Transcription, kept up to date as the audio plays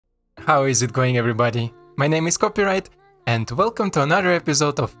How is it going, everybody? My name is Copyright and welcome to another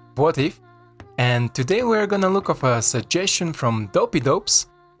episode of What If. And today we're gonna look at a suggestion from Dopey Dopes.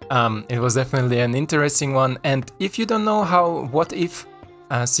 It was definitely an interesting one, and if you don't know how What If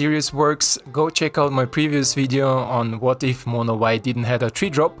series works, go check out my previous video on what if mono white didn't have a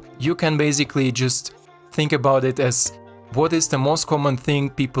 3-drop. You can basically just think about it as what is the most common thing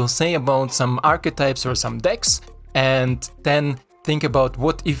people say about some archetypes or some decks, and then think about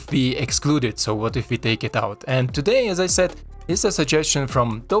what if we exclude it, so what if we take it out. And today, as I said, is a suggestion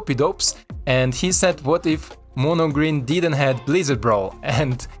from Dopey Dopes, and he said what if mono green didn't have Blizzard Brawl,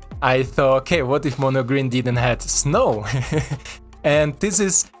 and I thought, okay, what if mono green didn't have Snow? And this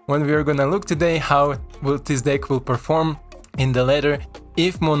is when we are gonna look today how this deck will perform in the ladder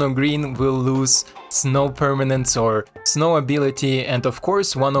if mono green will lose Snow permanence or Snow ability, and of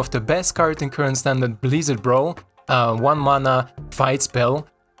course one of the best cards in current standard, Blizzard Brawl, 1 mana fight spell.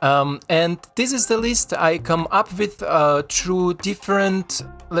 And this is the list I come up with through different,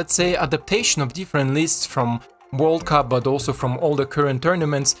 let's say, adaptation of different lists from World Cup, but also from all the current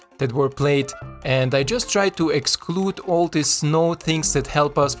tournaments that were played, and I just try to exclude all these snow things that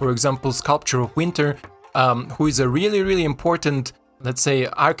help us. For example, Sculpture of Winter, who is a really important, let's say,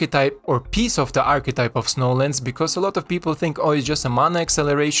 archetype or piece of the archetype of Snowlands, because a lot of people think, oh, it's just a mana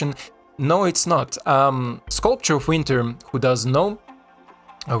acceleration. No, it's not. Sculpture of Winter, who doesn't know,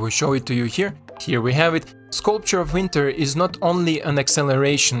 I will show it to you here. Here we have it. Sculpture of Winter is not only an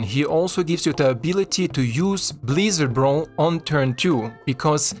acceleration, he also gives you the ability to use Blizzard Brawl on turn 2,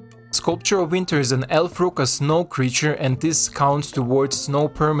 because Sculpture of Winter is an elf rook, a snow creature, and this counts towards snow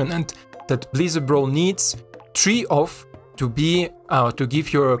permanent that Blizzard Brawl needs 3 of to be to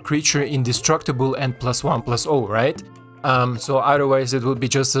give your creature indestructible and +1/+0, right? So otherwise it would be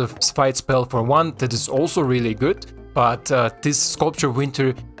just a fight spell for 1 that is also really good. But this Sculpture of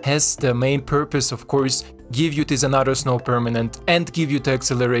Winter has the main purpose, of course, give you this another snow permanent and give you the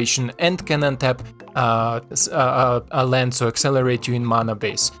acceleration and can untap a land, so accelerate you in mana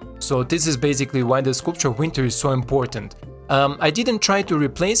base. So this is basically why the Sculpture of Winter is so important. I didn't try to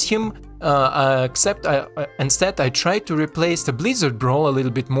replace him, instead I tried to replace the Blizzard Brawl a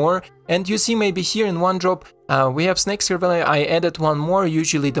little bit more, and you see maybe here in 1-drop we have Snake Surveyor. I added 1 more.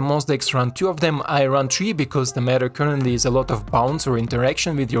 Usually the most decks run 2 of them, I run 3 because the meta currently is a lot of bounce or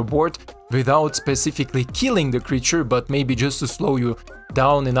interaction with your board without specifically killing the creature, but maybe just to slow you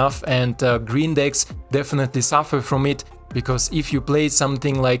down enough, and green decks definitely suffer from it, because if you play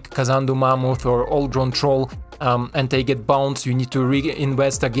something like Kazandu Mammoth or All-Drawn Troll and they get bounced, you need to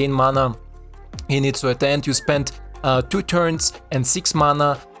reinvest again mana in it, so at the end you spend 2 turns and 6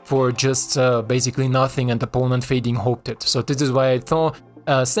 mana for just basically nothing, and opponent fading hoped it. So this is why I thought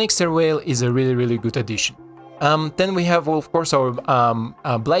Snakestar Whale is a really good addition. Then we have, of course, our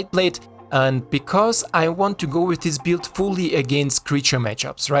Blightblade, and because I want to go with this build fully against creature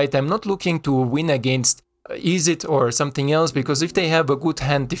matchups, right? I'm not looking to win against Izzet or something else, because if they have a good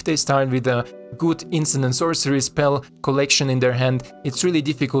hand, if they start with a good instant and sorcery spell collection in their hand, it's really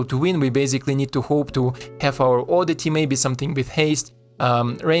difficult to win. We basically need to hope to have our oddity, maybe something with haste.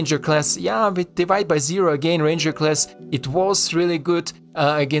 Ranger class, yeah, with Divide by 0 again, Ranger class, it was really good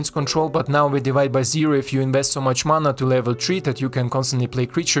against control, but now with Divide by 0, if you invest so much mana to level 3 that you can constantly play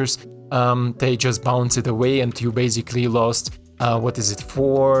creatures, they just bounce it away and you basically lost, what is it,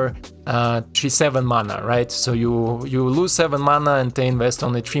 7 mana, right? So you lose 7 mana and they invest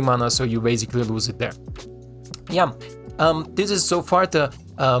only 3 mana, so you basically lose it there. Yeah, this is so far the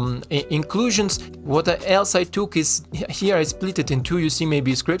inclusions. What else I took is, here I split it in 2, you see maybe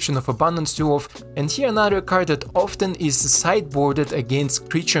Inscription of Abundance 2 of, and here another card that often is sideboarded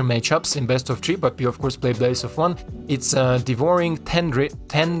against creature matchups in best of 3, but we of course play Blaze of 1. It's Devouring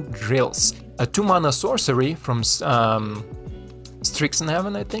Tendrils, a 2 mana sorcery from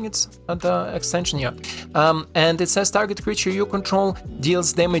Strixhaven, I think it's the extension, yeah. And it says target creature you control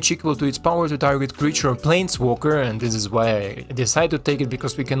deals damage equal to its power to target creature or planeswalker, and this is why I decided to take it,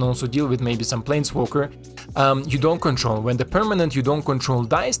 because we can also deal with maybe some planeswalker you don't control. When the permanent you don't control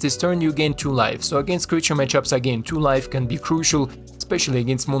dies, this turn you gain 2 life. So against creature matchups, again, 2 life can be crucial, especially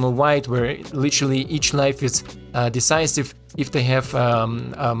against mono white, where literally each life is decisive. If they have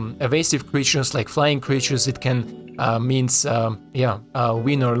evasive creatures like flying creatures, it can means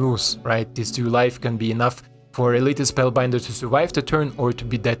win or lose, right? These 2 life can be enough for Elite Spellbinder to survive the turn or to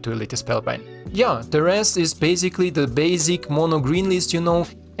be dead to Elite Spellbind. Yeah, the rest is basically the basic mono green list, you know,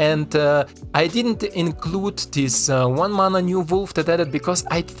 and I didn't include this 1 mana new wolf that added, because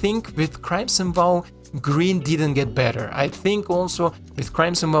I think with Crimson Vow green didn't get better. I think also with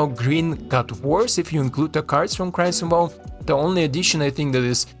Crimson Vow green got worse if you include the cards from Crimson Vow. The only addition I think that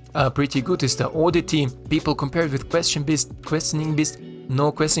is pretty good is the Oddity. People compared with Questioning Beast.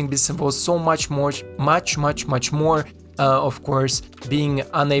 No, Questioning Beast was so much more, much more. Of course, being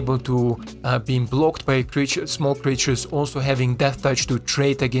unable to being blocked by small creatures, also having Death Touch to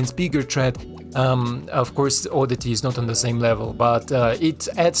trade against bigger threat. Of course, Oddity is not on the same level, but it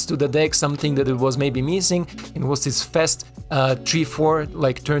adds to the deck something that it was maybe missing. It was this fast 3-4,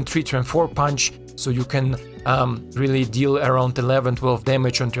 like turn 3, turn 4 punch, so you can really deal around 11-12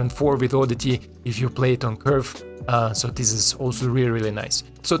 damage on turn 4 with Oddity if you play it on curve. So this is also really nice.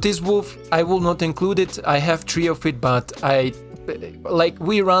 So this wolf, I will not include it. I have 3 of it, but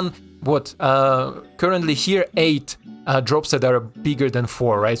we run what currently here 8 drops that are bigger than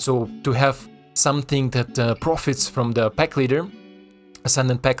 4, right? So to have something that profits from the pack leader,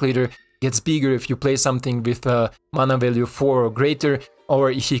 Ascendant pack leader, gets bigger if you play something with mana value 4 or greater,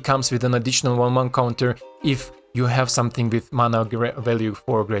 or if he comes with an additional 1/1 counter if you have something with mana value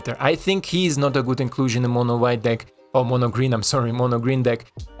 4 or greater. I think he is not a good inclusion in mono white deck, or mono green, I'm sorry, mono green deck,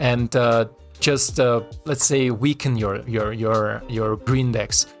 and just let's say weaken your green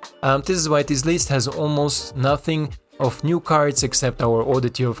decks. This is why this list has almost nothing of new cards except our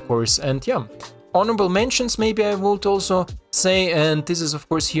Oddity, of course, and yeah. Honorable mentions maybe I would also say, and this is of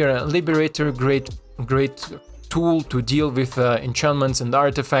course here a Liberator, great tool to deal with enchantments and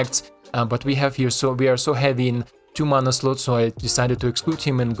artifacts, but we have here, so we are so heavy in 2 mana slots, so I decided to exclude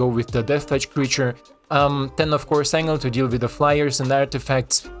him and go with the Death Touch creature. Then of course Angle to deal with the flyers and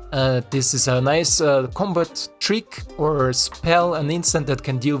artifacts. This is a nice combat trick or spell, an instant that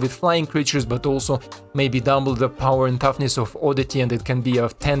can deal with flying creatures, but also maybe double the power and toughness of Oddity, and it can be a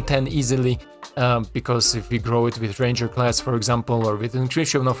 10-10 easily, because if we grow it with Ranger class, for example, or with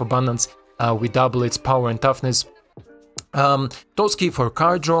Inscription of Abundance, we double its power and toughness. Toski for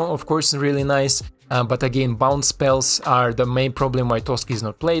card draw, of course, really nice, but again, bounce spells are the main problem why Toski is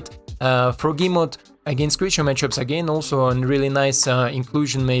not played. Frogimot against creature matchups, again, also a really nice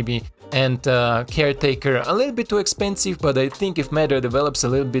inclusion maybe, and Caretaker, a little bit too expensive, but I think if meta develops a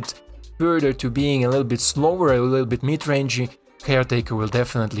little bit further to being a little bit slower, a little bit mid-rangey, Caretaker will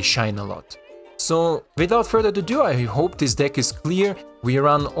definitely shine a lot. So without further ado, I hope this deck is clear. We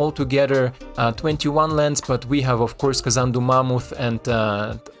run altogether 21 lands, but we have of course Kazandu Mammoth and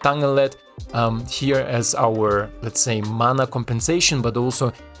Tangelet here as our, let's say, mana compensation, but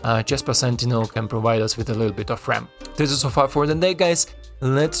also Jesper Sentinel can provide us with a little bit of ramp. This is so far for the deck, guys.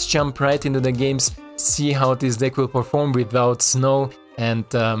 Let's jump right into the games, see how this deck will perform without snow, and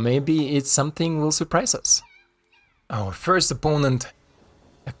maybe it's something will surprise us. Our first opponent,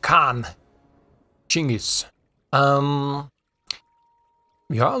 Khan. Chingis.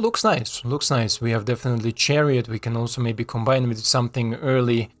 Yeah, looks nice. We have definitely Chariot. We can also maybe combine with something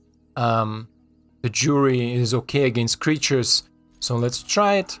early. The Jury is okay against creatures, so let's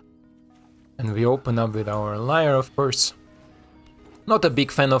try it. And we open up with our Liar, of course. Not a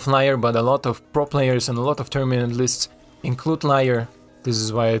big fan of Liar, but a lot of pro players and a lot of tournament lists include Liar. This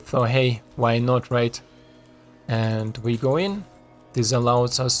is why I thought, hey, why not, right? And we go in. This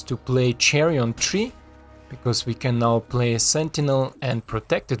allows us to play Cherry on 3, because we can now play Sentinel and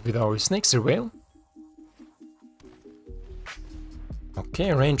protect it with our Snake Surveil.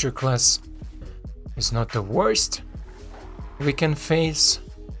 Okay, Ranger class is not the worst we can face.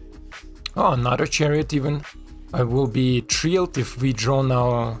 Oh, another Chariot even. I will be thrilled if we draw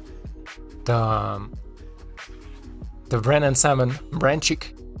now the Wren and Salmon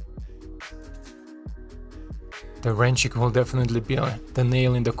Branchik. The Branchik will definitely be the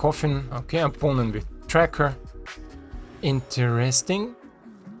nail in the coffin. Okay, opponent with Tracker. Interesting.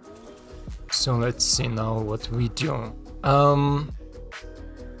 So let's see now what we do.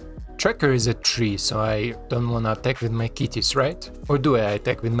 Tracker is a 3, so I don't want to attack with my kitties, right? Or do I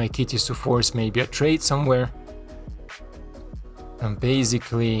attack with my kitties to force maybe a trade somewhere? And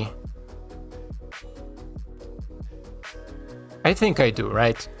basically, I think I do,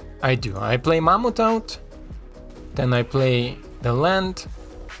 right? I do. I play Mammoth out, then I play the land,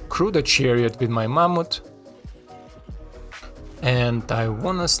 crew the Chariot with my Mammoth, and I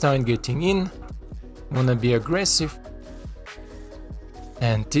wanna start getting in, wanna be aggressive,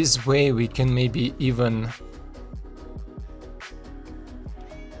 and this way we can maybe even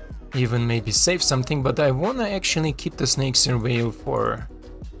maybe save something, but I wanna actually keep the Snake Surveil for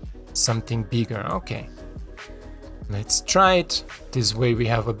something bigger. Okay, let's try it. This way we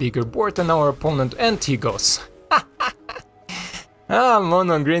have a bigger board than our opponent, and he goes. Ah,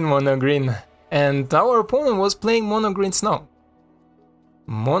 mono green, and our opponent was playing mono green snow.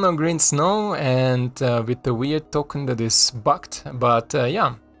 Mono green snow, and with the weird token that is bugged, but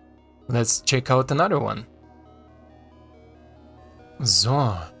yeah, let's check out another one.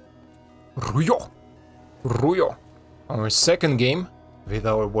 So, Ruyo! Ruyo! Our second game with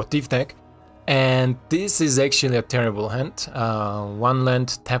our What If deck. And this is actually a terrible hand. 1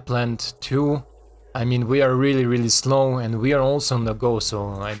 land, tap land, 2. I mean, we are really slow and we are also on the go,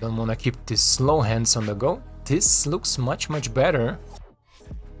 so I don't want to keep these slow hands on the go. This looks much better.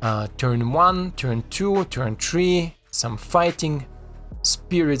 Turn 1, turn 2, turn 3, some fighting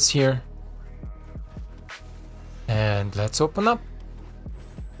spirits here. And let's open up.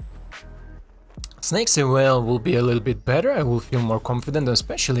 Snake's Well will be a little bit better, I will feel more confident,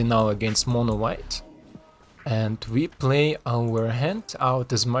 especially now against mono white. And we play our hand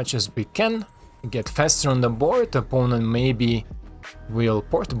out as much as we can, get faster on the board, opponent maybe will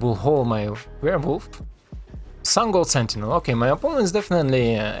portable hole my werewolf. Sun Gold Sentinel, okay, my opponent is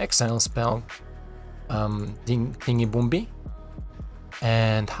definitely exile spell thingy boomby.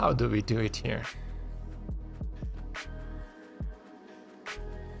 And how do we do it here?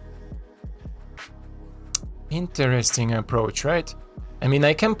 Interesting approach, right? I mean,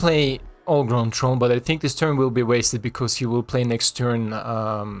 I can play All-Grown Troll, but I think this turn will be wasted because he will play next turn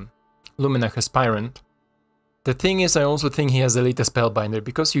Luminach Aspirant. The thing is, I also think he has Elite Spellbinder,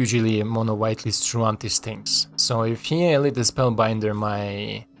 because usually mono white leads through anti-stings. So if he Elite Spellbinder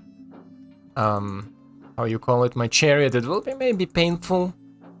my... how you call it? My Chariot, it will be maybe painful.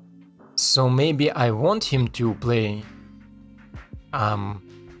 So maybe I want him to play...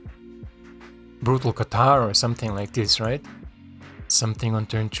 Brutal Qatar or something like this, right? Something on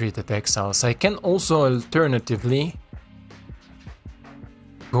turn 3 that exiles. I can also alternatively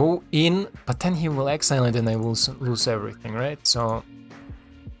go in, but then he will exile it and I will lose everything, right? So,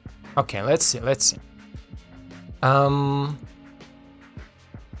 okay, let's see. No.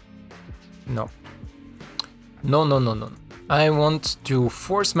 No. I want to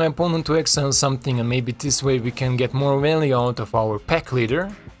force my opponent to exile something, and maybe this way we can get more value out of our pack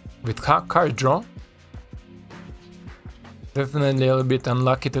leader. With card draw. Definitely a little bit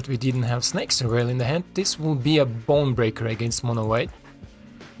unlucky that we didn't have Snake Surveil in the hand. This will be a bone breaker against mono white.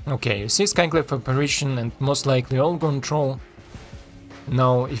 Okay, you see Skyclave Apparition and most likely All-Grown Troll.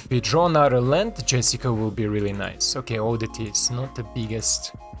 Now, if we draw another land, Jessica will be really nice. Okay, Oddity is not the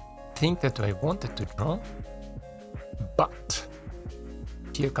biggest thing that I wanted to draw. But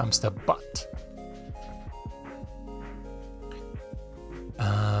here comes the but.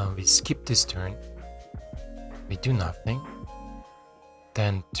 We skip this turn, we do nothing,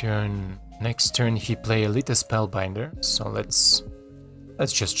 then next turn he play Elite Spellbinder, so let's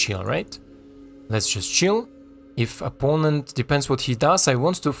just chill, right? Let's just chill. If opponent, depends what he does, I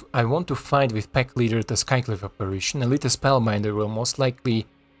want to fight with pack leader the Skyclave Apparition. Elite Spellbinder will most likely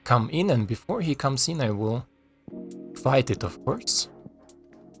come in, and before he comes in I will fight it, of course.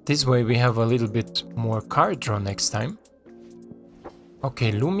 This way we have a little bit more card draw next time.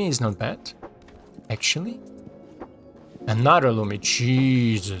 Okay, Lumi is not bad, actually. Another Lumi,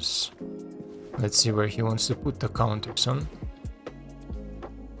 Jesus. Let's see where he wants to put the counters on.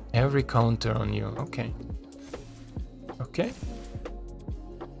 Every counter on you, okay. Okay.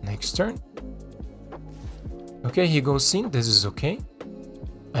 Next turn. Okay, he goes in, this is okay.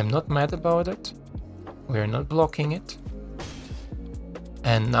 I'm not mad about it. We are not blocking it.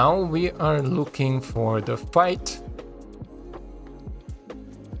 And now we are looking for the fight.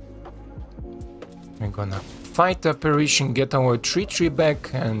 We're gonna fight the apparition, get our 3/3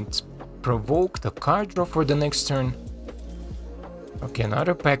 back and provoke the card draw for the next turn. Okay,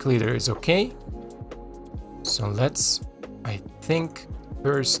 another pack leader is okay. So let's, I think,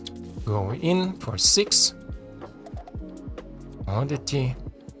 first go in for 6. Oddity.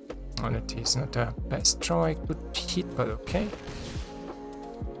 Oddity is not the best draw I could hit, but okay.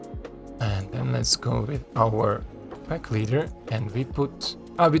 And then let's go with our pack leader and we put...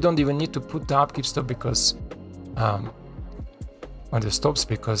 we don't even need to put the upkeep stop because or the stops,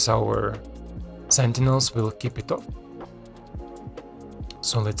 because our sentinels will keep it off.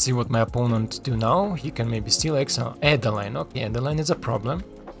 So let's see what my opponent do now. He can maybe still exile Adeline. Okay, Adeline is a problem.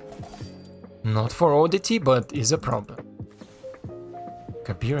 Not for Oddity, but is a problem.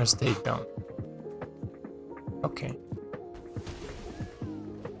 Kabira's takedown. Okay.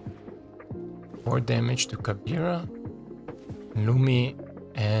 4 damage to Kabira. Lumi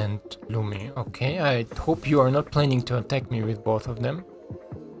and Lumi. Okay, I hope you are not planning to attack me with both of them.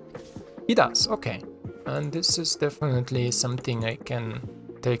 He does, okay. And this is definitely something I can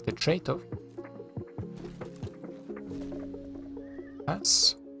take the trait of.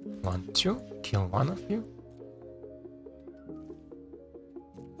 Pass. 1, 2. Kill one of you.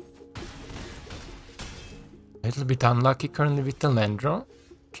 Little bit unlucky currently with the land draw.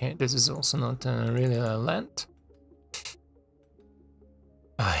 Okay, this is also not really a land.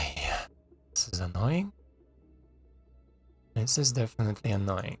 This is annoying. This is definitely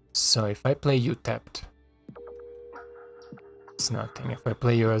annoying. So if I play you tapped, it's nothing. If I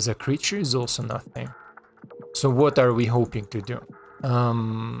play you as a creature, it's also nothing. So what are we hoping to do?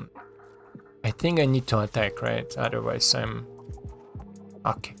 I think I need to attack, right? Otherwise I'm...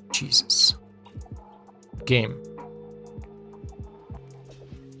 Okay, Jesus. Game.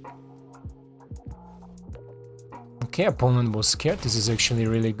 Okay, opponent was scared. This is actually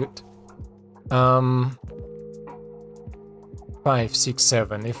really good. 5, 6,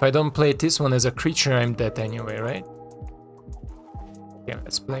 7. If I don't play this one as a creature, I'm dead anyway, right? Okay,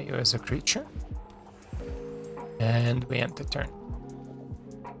 let's play you as a creature. And we end the turn.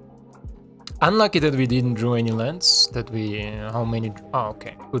 Unlucky that we didn't draw any lands. That we... how many... Oh,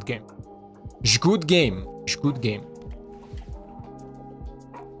 okay. Good game. Good game. Good game.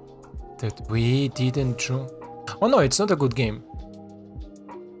 That we didn't draw... Oh no, it's not a good game.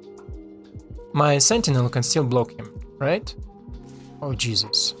 My Sentinel can still block him, right? Oh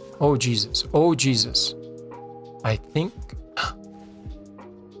Jesus. Oh Jesus. Oh Jesus. I think...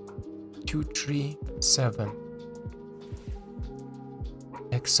 2, 3, 7.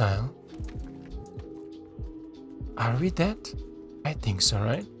 Exile. Are we dead? I think so,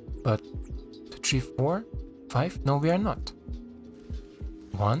 right? But 2, 3, 4, 5? No, we are not.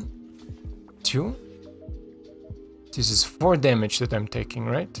 1, 2. This is 4 damage that I'm taking,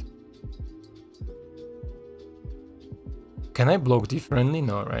 right? Can I block differently?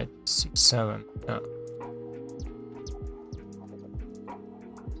 No, right? 6, 7. No.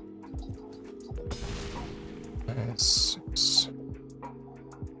 Yes.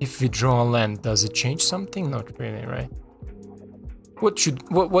 If we draw a land, does it change something? Not really, right?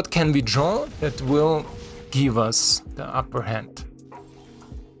 What can we draw that will give us the upper hand?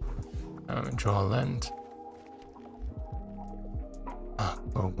 Draw a land.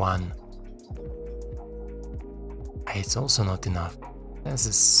 For 1. It's also not enough. This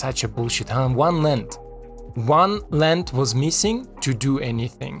is such a bullshit. One land. One land was missing to do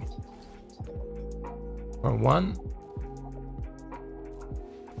anything. For 1.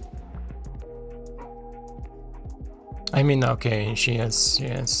 I mean, okay, she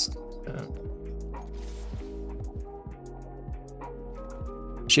has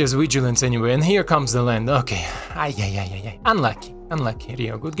vigilance anyway, and here comes the land. Okay, ay. Unlucky,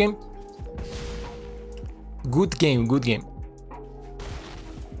 Rio. Good game. Good game.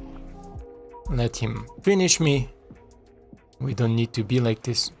 Let him finish me. We don't need to be like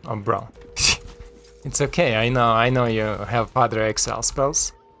this. Oh, bro. It's okay, I know you have Father Exile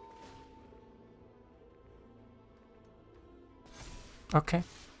spells. Okay.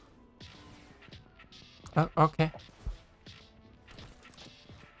 Okay.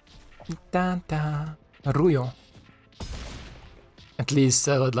 Ruyo. At least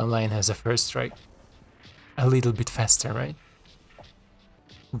Line has a first strike. A little bit faster, right?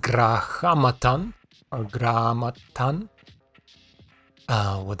 Grahamatan or Gramatan.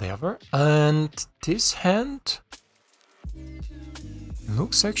 Whatever. And this hand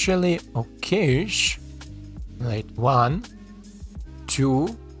looks actually okayish. Like 1,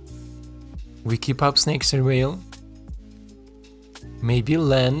 2. We keep up Snake's Surveil. Maybe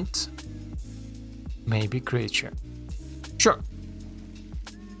land. Maybe creature. Sure.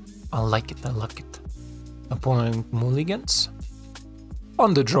 I like it. Opponent mulligans.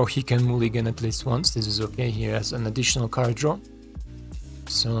 On the draw he can mulligan at least once. This is okay. He has an additional card draw.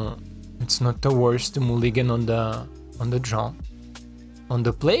 So it's not the worst to mulligan on the draw. On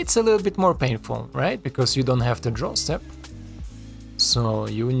the play it's a little bit more painful, right? Because you don't have the draw step. So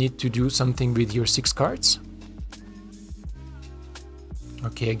you need to do something with your 6 cards.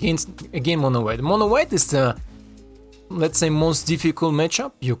 Okay, again mono white. Mono white is the, let's say, most difficult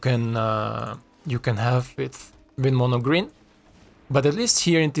matchup you can have with mono green. But at least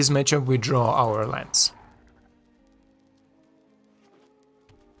here in this matchup we draw our lands.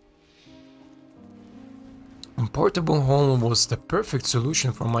 Portable Home was the perfect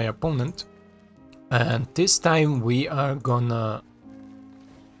solution for my opponent, and this time we are gonna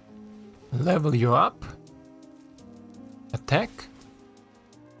level you up, attack.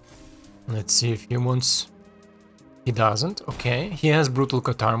 Let's see if he wants. He doesn't. Okay, he has Brutal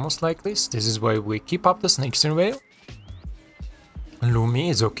Catar most likely. This is why we keep up the Snake's Surveil. Lumi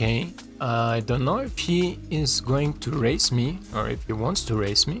is okay. I don't know if he is going to race me or if he wants to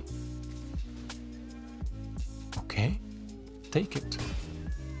race me. Okay, take it.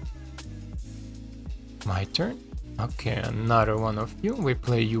 My turn. Okay, another one of you. We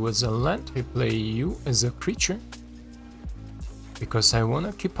play you as a land, we play you as a creature. Because I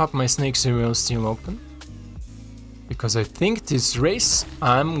wanna keep up my Snake's Surveil still open. Because I think this race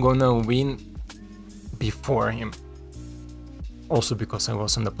I'm gonna win before him. Also because I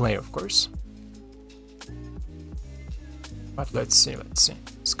was on the play, of course. But let's see.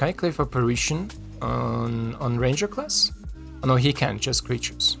 Skyclave Apparition on Ranger class? Oh no, he can't, just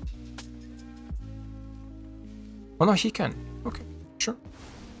creatures. Oh no, he can. Okay, sure.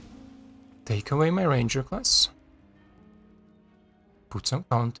 Take away my Ranger class. Put some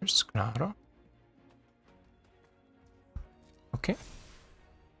counters, claro. Okay.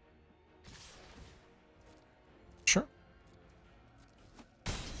 Sure.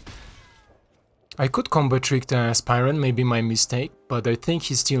 I could combo trick the Aspirant, maybe my mistake, but I think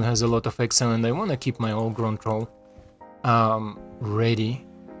he still has a lot of exile and I want to keep my all-grown troll ready.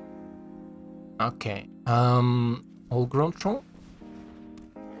 Okay, all-grown troll.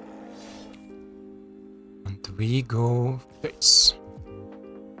 And we go face.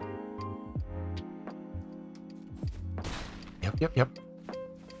 Yep.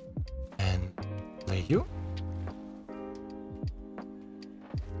 And play you.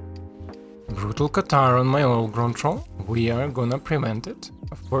 Brutal Qatar on my all-grown troll. We are gonna prevent it,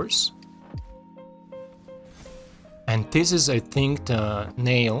 of course. And this is, I think, the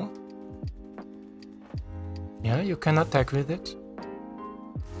nail. Yeah, you can attack with it.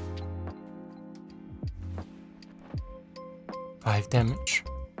 Five damage.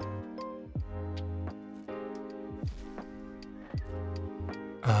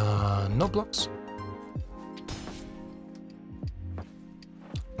 No blocks.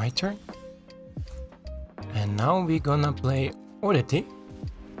 My turn. And now we're gonna play Oddity.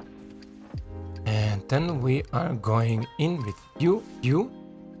 And then we are going in with you.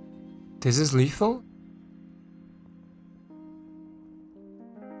 This is lethal.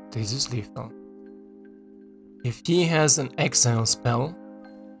 This is lethal. If he has an exile spell,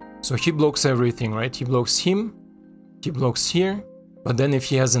 so he blocks everything, right? He blocks him, he blocks here, but then if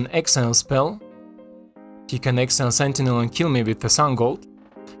he has an exile spell, he can exile Sentinel and kill me with the Sun Gold.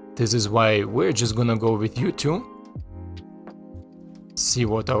 This is why we're just gonna go with you two. See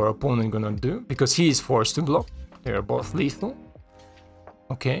what our opponent gonna do, because he is forced to block. They are both lethal.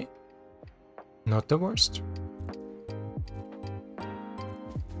 Okay, not the worst.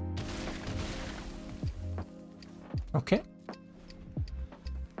 Okay.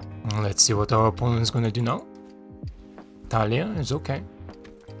 Let's see what our opponent is gonna do now. Talia is okay.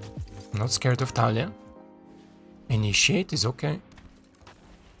 I'm not scared of Talia. Initiate is okay.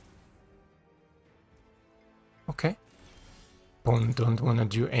 Okay. Opponent don't wanna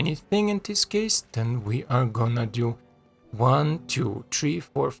do anything in this case, then we are gonna do 1, 2, 3,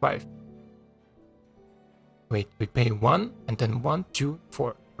 4, 5. Wait, we pay 1 and then 1, 2,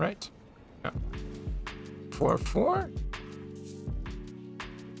 4, right? Yeah. 4, 4.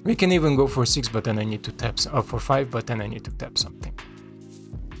 We can even go for 6, but then I need to tap, for 5, but then I need to tap something.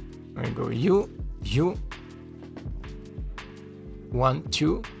 I go you, 1,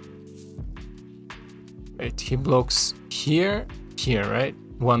 2. Wait, he blocks here, right?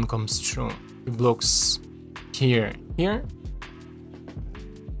 1 comes through. He blocks here. Yeah,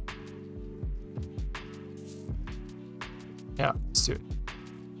 let's do it.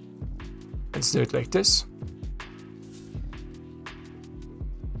 Let's do it like this.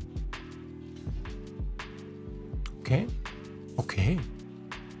 Okay.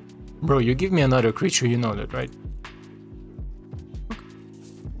 Bro, you give me another creature, you know that, right? Okay.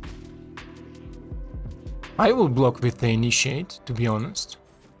 I will block with the initiate, to be honest.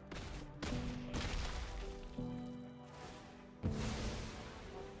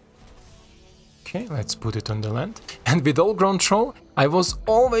 Okay, let's put it on the land. And with all-grown troll, I was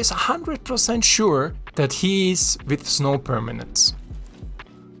always 100% sure that he is with snow permanents.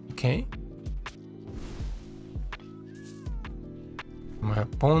 Okay. My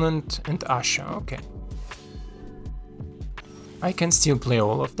opponent and Asha, okay. I can still play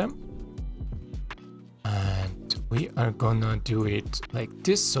all of them. And we are gonna do it like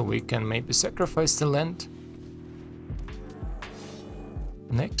this, so we can maybe sacrifice the land.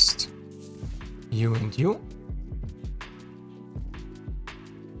 Next. You and you.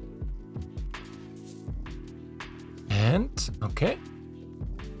 And, okay.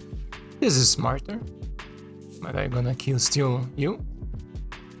 This is smarter. But I'm gonna kill still you.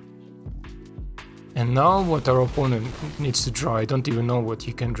 And now what our opponent needs to draw, I don't even know what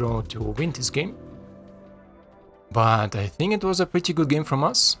he can draw to win this game. But I think it was a pretty good game from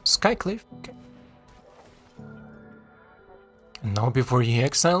us. Skyclave, okay. And now before he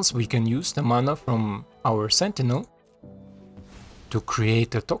exiles, we can use the mana from our Sentinel to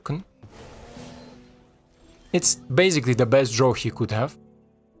create a token. It's basically the best draw he could have.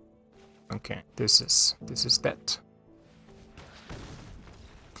 Okay, this is that.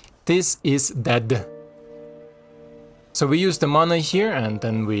 This is dead. So we use the mana here and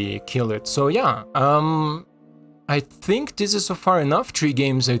then we kill it. So yeah, I think this is so far enough. 3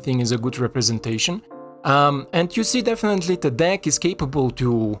 games I think is a good representation. And you see definitely the deck is capable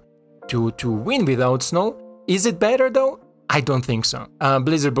to win without snow. Is it better though? I don't think so.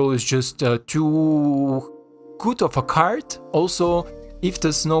 Blizzard Ball is just too good of a card. Also, if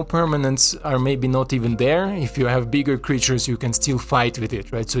the snow permanents are maybe not even there, if you have bigger creatures you can still fight with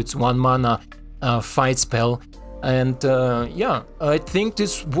it, right? So it's 1 mana fight spell. And yeah, I think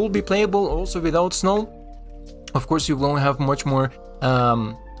this will be playable also without snow. Of course you won't have much more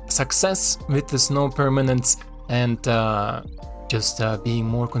success with the snow permanents and just being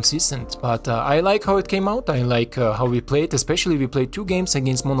more consistent, but I like how it came out. I like how we played, especially we played 2 games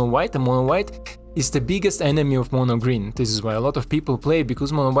against mono white, and mono white is the biggest enemy of mono green. This is why a lot of people play,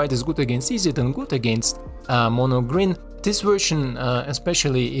 because mono white is good against easy and good against mono green. This version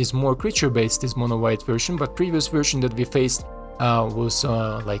especially is more creature based, this mono white version, but previous version that we faced was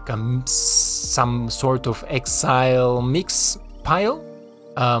like some sort of exile mix pile.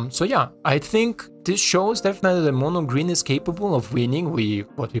 So yeah, I think this shows definitely that mono green is capable of winning. We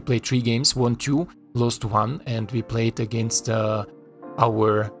played 3 games, won 2, lost 1, and we played against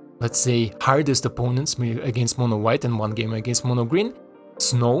our, let's say, hardest opponents against mono white, and 1 game against mono green,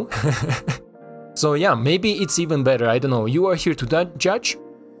 snow. So yeah, maybe it's even better. I don't know. You are here to judge.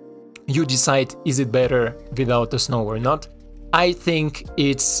 You decide, is it better without the snow or not? I think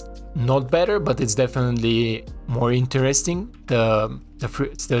it's not better, but it's definitely more interesting.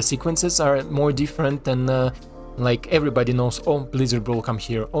 The sequences are more different, and like everybody knows, oh, Blizzard will come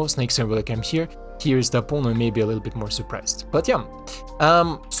here, oh, Snake Server will come here. Here's the opponent, maybe a little bit more surprised. But yeah,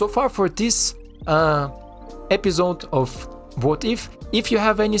 so far for this episode of What If you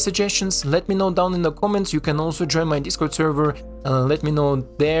have any suggestions, let me know down in the comments. You can also join my Discord server, let me know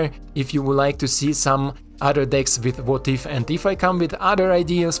there if you would like to see some other decks with What If, and if I come with other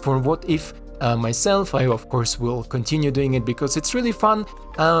ideas for What If myself, I of course will continue doing it, because it's really fun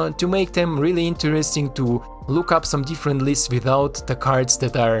to make them really interesting, to look up some different lists without the cards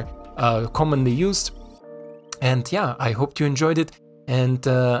that are commonly used. And yeah, I hope you enjoyed it, and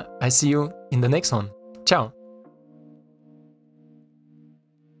I see you in the next one. Ciao!